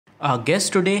Our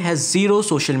guest today has zero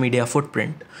social media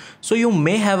footprint, so you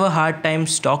may have a hard time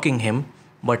stalking him,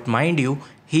 but mind you,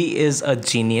 he is a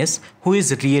genius who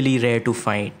is really rare to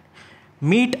find.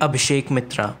 Meet Abhishek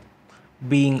Mitra,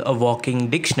 being a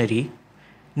walking dictionary,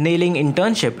 nailing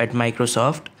internship at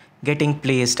Microsoft, getting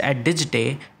placed at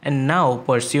Digite, and now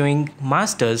pursuing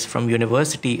masters from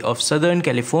University of Southern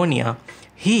California.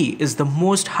 He is the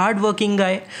most hardworking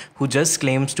guy who just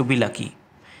claims to be lucky.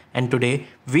 And today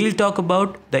we'll talk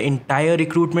about the entire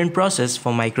recruitment process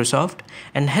for Microsoft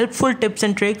and helpful tips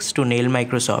and tricks to nail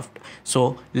Microsoft.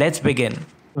 So let's begin.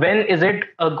 When is it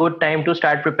a good time to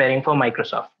start preparing for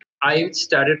Microsoft? I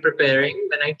started preparing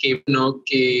when I came to know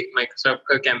कि Microsoft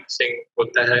का campusing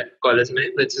होता है college में,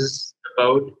 which is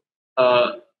about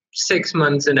 6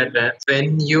 months in advance.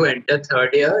 When you enter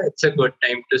third year, it's a good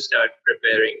time to start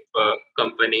preparing for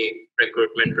company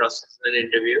recruitment process and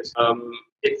interviews.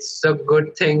 It's a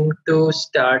good thing to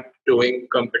start doing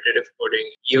competitive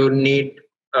coding. You need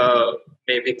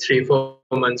maybe 3-4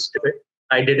 months to it.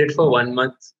 I did it for 1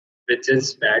 month, which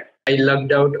is bad. I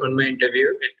lucked out on my interview.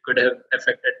 It could have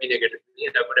affected me negatively.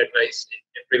 I would advise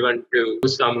everyone to do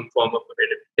some form of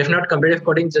competitive. If not competitive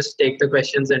coding, just take the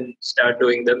questions and start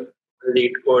doing them.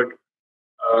 Lead code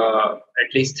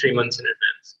at least 3 months in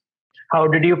advance. How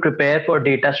did you prepare for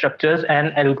data structures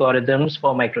and algorithms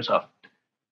for Microsoft?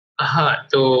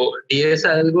 So DS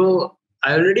and Algo,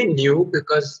 I already knew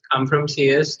because I'm from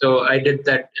CS. So I did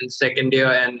that in second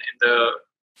year and in the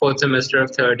fourth semester of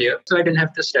third year. So I didn't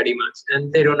have to study much.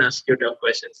 And they don't ask you tough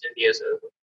questions in DS and Algo.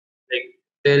 Like,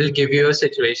 they'll give you a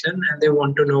situation and they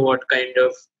want to know what kind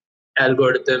of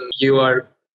algorithm you are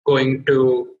going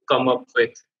to come up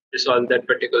with to solve that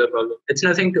particular problem. It's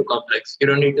nothing too complex. You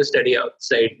don't need to study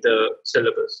outside the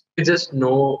syllabus. You just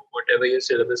know whatever your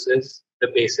syllabus is, the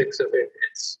basics of it,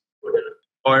 it's good enough.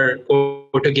 Or go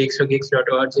to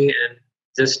geeks4geeks.org and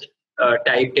just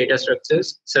type data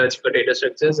structures, search for data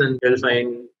structures, and you'll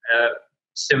find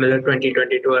similar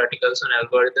 2022 articles on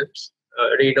algorithms.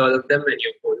 Read all of them and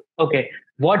you code. Okay.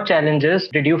 What challenges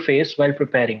did you face while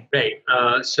preparing? Right.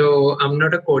 So I'm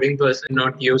not a coding person,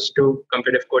 not used to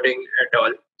competitive coding at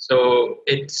all. So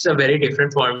it's a very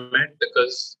different format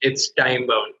because it's time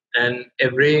bound. And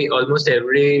almost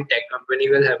every tech company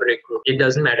will have a recruit. It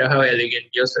doesn't matter how elegant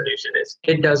your solution is.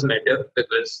 It does matter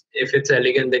because if it's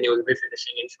elegant, then you will be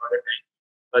finishing in shorter time.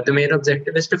 But the main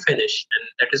objective is to finish, and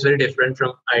that is very different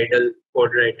from idle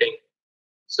code writing.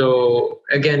 So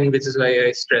again, which is why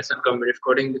I stress on competitive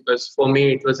coding, because for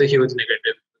me it was a huge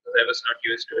negative because I was not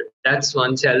used to it. That's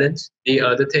one challenge. The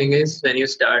other thing is when you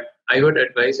start, I would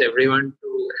advise everyone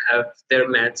to have their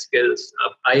math skills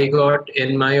up. I got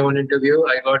in my own interview,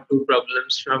 I got 2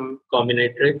 problems from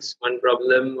combinatorics, one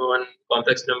problem on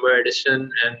complex number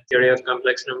addition and theory of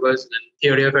complex numbers and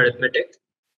theory of arithmetic,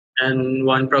 and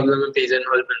one problem on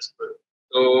Pigeonhole principle.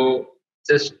 So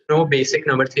just know basic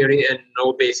number theory and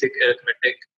know basic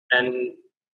arithmetic and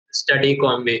study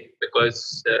combi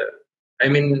because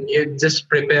you just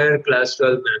prepare class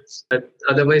 12 maths. But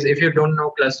otherwise, if you don't know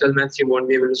class 12 maths, you won't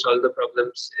be able to solve the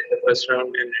problems in the first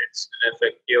round and it's going to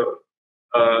affect your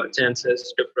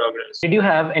chances to progress. Did you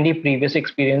have any previous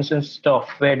experience in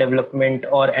software development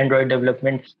or Android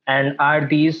development? And are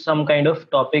these some kind of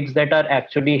topics that are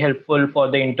actually helpful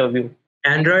for the interview?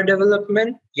 Android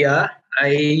development, yeah.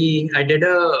 I did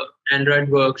a Android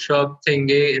workshop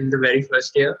thingy in the very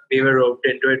first year. We were roped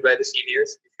into it by the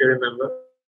seniors, if you remember.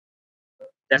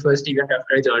 That first event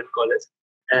after I joined college.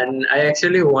 And I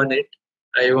actually won it.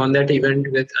 I won that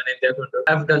event with Anindya Kundra.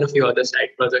 I've done a few other side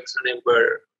projects on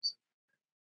Ember.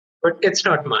 But it's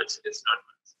not much.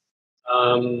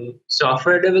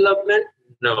 Software development,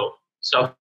 no.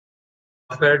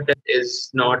 Software is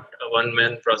not a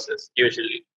one-man process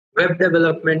usually. Web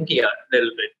development, yeah, a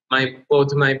little bit.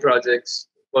 Both my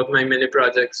mini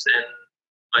projects and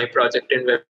my project in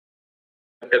web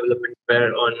development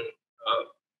were on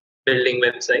building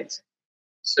websites.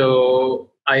 So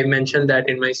I mentioned that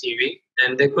in my CV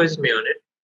and they quizzed me on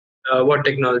it. What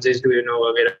technologies do you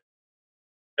know?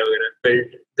 Build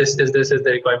this is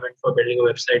the requirement for building a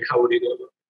website. How would you go about it?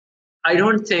 I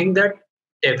don't think that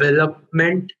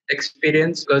development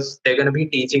experience, because they're going to be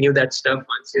teaching you that stuff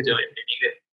once you join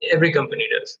anyway. Every company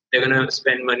does. They're going to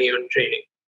spend money on training.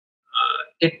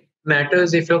 It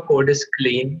matters if your code is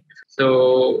clean.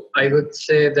 So I would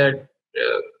say that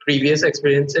previous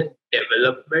experience in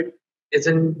development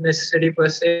isn't necessary per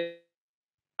se.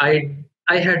 I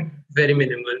had very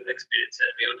minimal experience,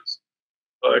 I'll be honest.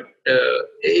 But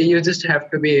you just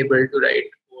have to be able to write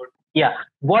code. Yeah.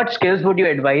 What skills would you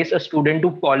advise a student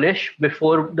to polish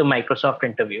before the Microsoft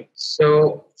interview?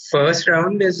 So first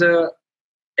round is a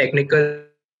technical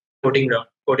coding round.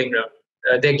 coding round.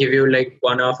 They give you like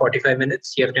 1 hour 45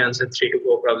 minutes. You have to answer 3 to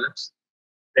 4 problems,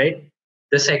 right?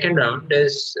 The second round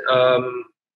is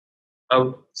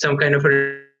some kind of a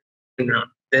written round.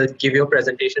 They'll give you a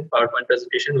presentation, PowerPoint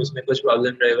presentation, उसमें कुछ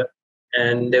problem रहेगा,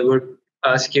 and they would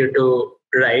ask you to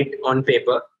write on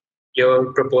paper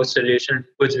your proposed solution,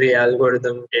 कुछ भी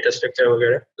algorithm, data structure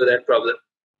वगैरह to that problem.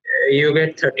 You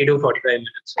get 30 to 45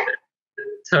 minutes for that.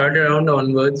 Third round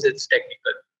onwards, it's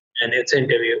technical and it's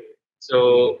interview.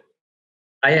 So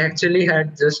I actually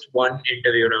had just one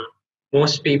interview round.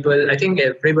 Most people, I think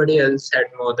everybody else had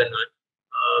more than one,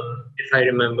 if I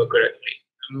remember correctly.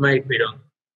 I might be wrong,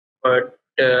 but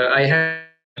I had,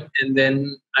 and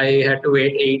then I had to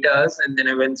wait 8 hours, and then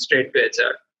I went straight to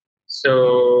HR.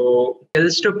 So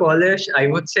skills to polish, I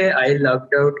would say I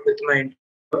lucked out with my interview.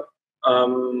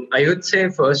 I would say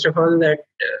first of all that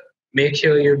make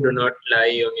sure you do not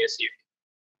lie on your CV,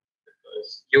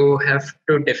 because you have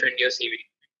to defend your CV.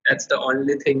 That's the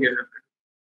only thing you have to do.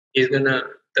 He's gonna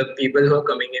The people who are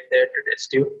coming in there to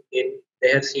test you, they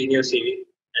have seen your CV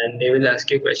and they will ask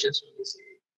you questions from the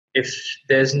CV. If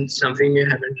there's something you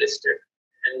haven't listed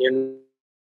and you're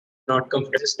not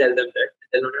comfortable, just tell them that.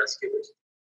 They'll not ask you questions.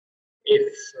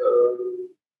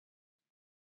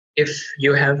 If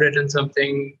you have written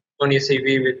something on your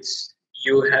CV which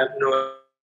you have no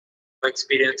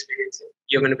experience in,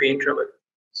 you're going to be in trouble.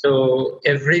 So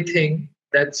everything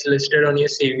that's listed on your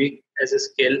CV as a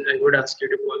skill, I would ask you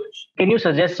to polish. Can you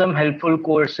suggest some helpful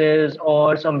courses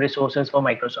or some resources for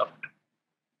Microsoft?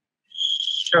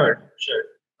 Sure.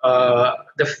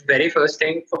 The very first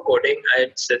thing for coding,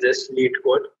 I'd suggest Lead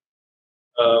Code.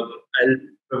 I'll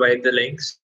provide the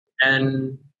links.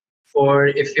 And for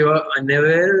if you are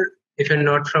unaware, if you're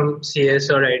not from CS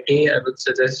or IT, I would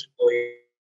suggest going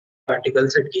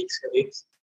articles at Geeks and Geeks.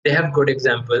 They have good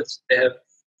examples. They have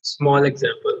small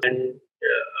examples. And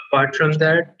apart from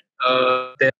that,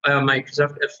 there's a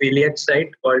Microsoft affiliate site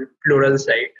called Plural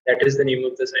Site. That is the name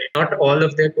of the site. Not all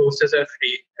of their courses are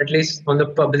free. At least on the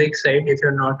public side, if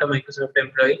you're not a Microsoft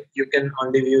employee, you can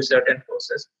only view certain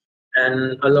courses,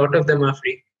 and a lot of them are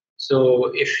free.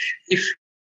 So if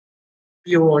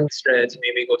you want stretch,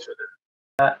 maybe go through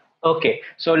them. Okay,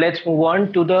 so let's move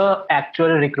on to the actual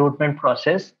recruitment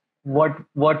process. What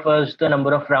was the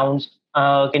number of rounds?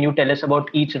 Can you tell us about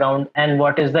each round and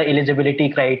what is the eligibility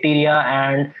criteria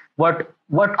and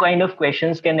what kind of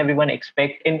questions can everyone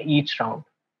expect in each round?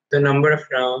 The number of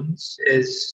rounds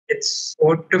it's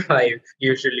 4 to 5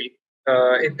 usually.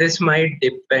 This might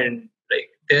depend. Like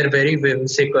they're very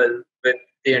whimsical with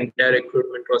the entire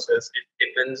recruitment process. It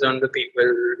depends on the people.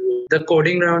 The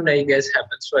coding round, I guess,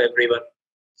 happens for everyone.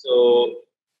 So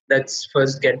let's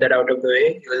first get that out of the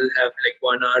way. You will have like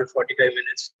 1 hour 45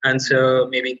 minutes, answer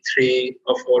maybe 3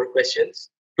 or 4 questions.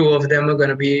 2 of them are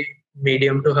gonna be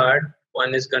medium to hard.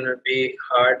 One is gonna be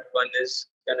hard. One is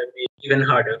gonna be even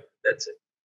harder. That's it.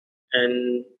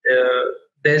 And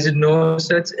there's no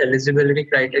such eligibility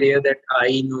criteria that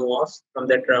I know of from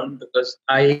that round, because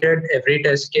I did every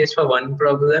test case for one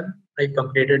problem. I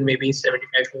completed maybe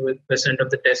 75% of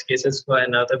the test cases for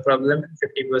another problem,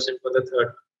 50% for the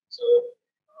third. So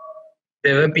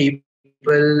there were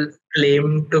people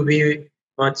claimed to be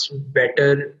much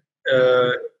better,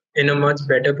 in a much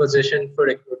better position for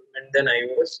recruitment than I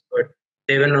was, but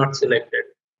they were not selected.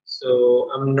 So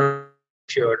I'm not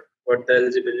sure what the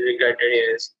eligibility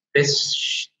criteria is.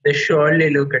 They surely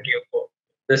look at your code.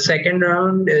 The second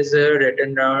round is a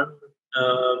written round.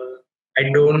 I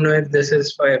don't know if this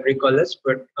is for every college,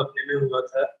 but अपने में हुआ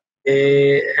था.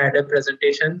 They had a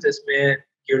presentation. जिसमें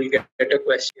you'll get a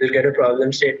question, you'll get a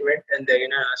problem statement, and they're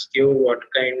gonna ask you what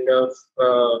kind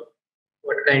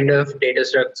of data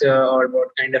structure or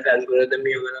what kind of algorithm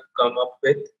you're gonna come up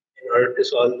with in order to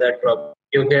solve that problem.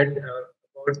 You get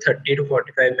about 30 to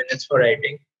 45 minutes for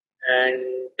writing, and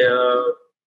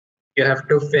you have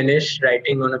to finish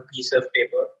writing on a piece of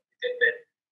paper with a pen,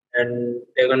 and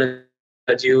they're gonna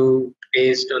judge you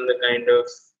based on the kind of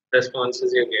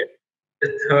responses you get. The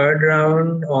third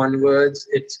round onwards,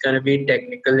 it's gonna be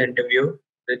technical interview,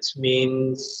 which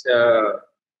means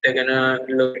they're gonna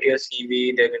look at your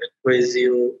CV, they're gonna quiz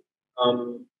you,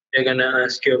 they're gonna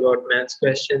ask you about maths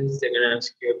questions, they're gonna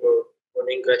ask you about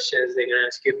coding questions, they're gonna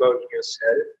ask you about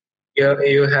yourself.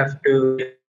 You have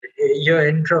to, your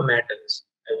intro matters,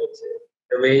 I would say.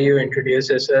 The way you introduce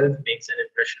yourself makes an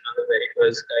impression on the very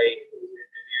first guy who's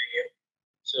interviewing you.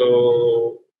 So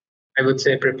I would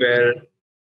say prepare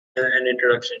an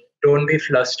introduction. Don't be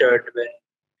flustered when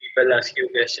people ask you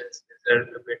questions that are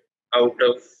a bit out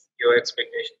of your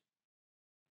expectation.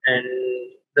 And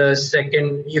the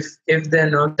second, if they're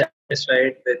not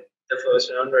satisfied with the first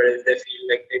round, or if they feel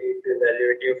like they need to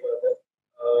evaluate you further,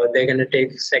 they're going to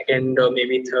take second or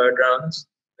maybe third rounds,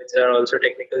 which are also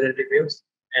technical interviews.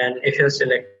 And if you're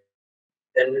selected,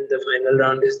 then the final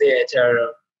round is the HR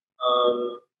round.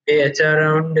 The HR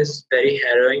round is very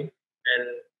harrowing, and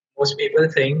most people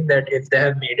think that if they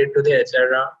have made it to the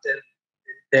HR round, then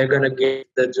they're going to get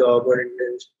the job or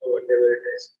internship or whatever it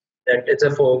is. That it's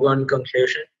a foregone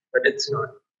conclusion, but it's not.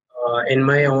 Uh, in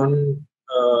my own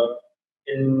uh,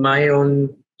 in my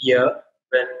own year,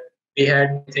 when we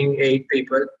had I think 8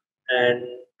 people and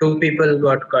 2 people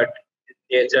got cut in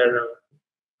the HR round.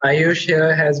 Ayush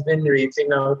here has been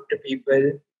reaching out to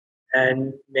people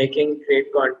and making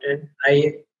great content.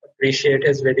 I appreciate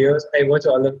his videos. I watch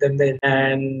all of them,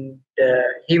 and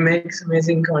he makes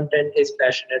amazing content. He's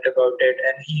passionate about it,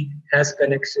 and he has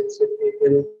connections with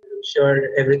people. I'm sure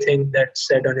everything that's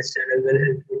said on his channel will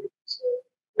help you. So,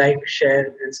 like,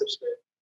 share, and subscribe.